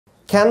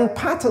Can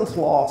patent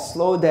law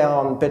slow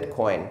down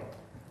Bitcoin?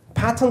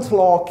 Patent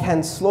law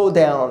can slow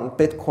down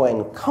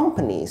Bitcoin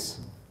companies,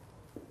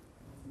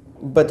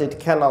 but it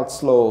cannot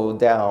slow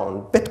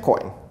down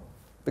Bitcoin,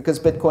 because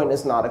Bitcoin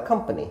is not a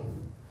company.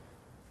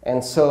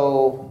 And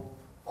so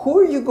who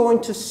are you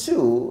going to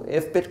sue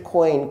if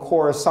Bitcoin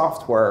Core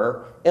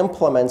software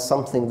implements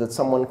something that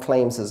someone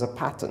claims is a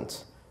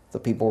patent? The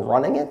people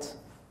running it?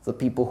 The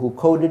people who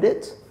coded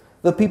it?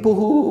 The people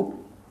who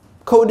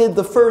coded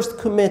the first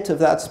commit of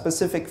that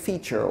specific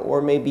feature,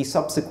 or maybe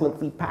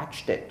subsequently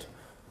patched it,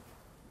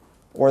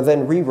 or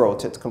then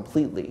rewrote it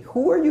completely?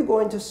 Who are you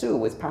going to sue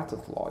with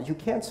patent law? You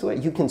can't sue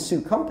it. You can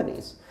sue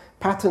companies.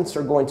 Patents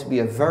are going to be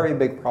a very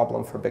big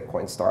problem for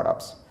Bitcoin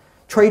startups.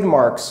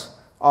 Trademarks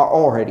are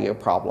already a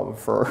problem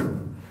for,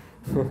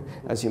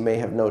 as you may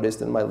have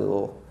noticed in my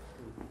little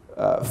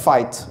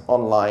fight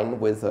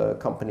online with a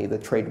company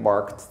that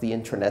trademarked the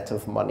Internet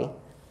of Money,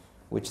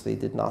 which they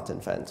did not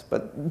invent.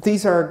 But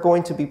these are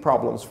going to be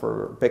problems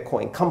for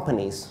Bitcoin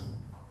companies.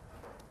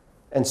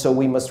 And so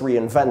we must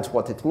reinvent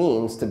what it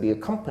means to be a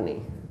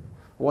company,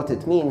 what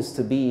it means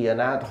to be an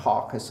ad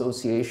hoc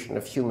association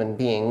of human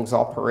beings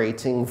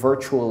operating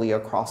virtually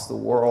across the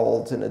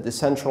world in a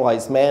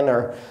decentralized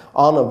manner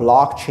on a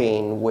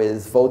blockchain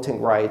with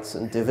voting rights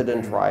and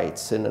dividend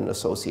rights in an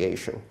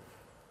association.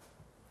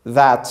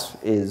 That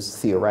is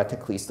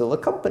theoretically still a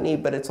company,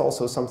 but it's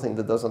also something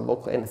that doesn't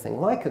look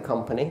anything like a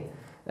company.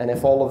 And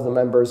if all of the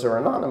members are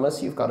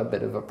anonymous, you've got a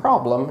bit of a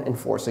problem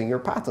enforcing your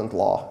patent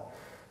law.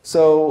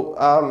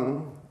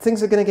 So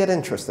things are going to get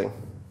interesting.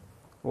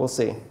 We'll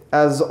see.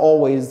 As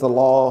always, the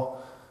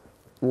law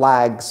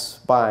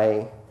lags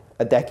by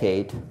a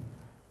decade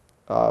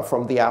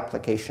from the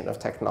application of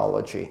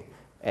technology.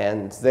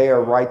 And they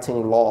are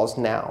writing laws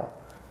now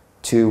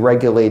to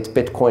regulate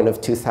Bitcoin of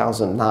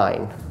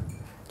 2009.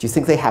 Do you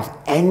think they have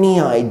any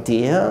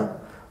idea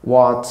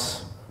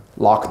what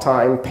lock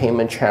time,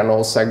 payment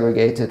channels,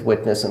 segregated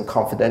witness, and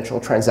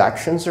confidential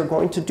transactions are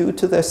going to do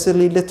to their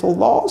silly little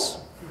laws?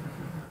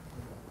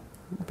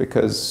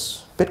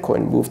 Because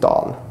Bitcoin moved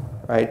on,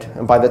 right?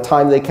 And by the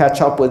time they catch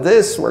up with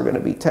this, we're going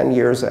to be 10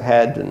 years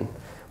ahead. And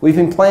we've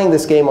been playing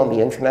this game on the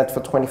internet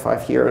for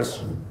 25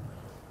 years.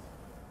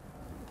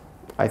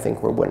 I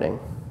think we're winning.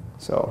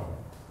 So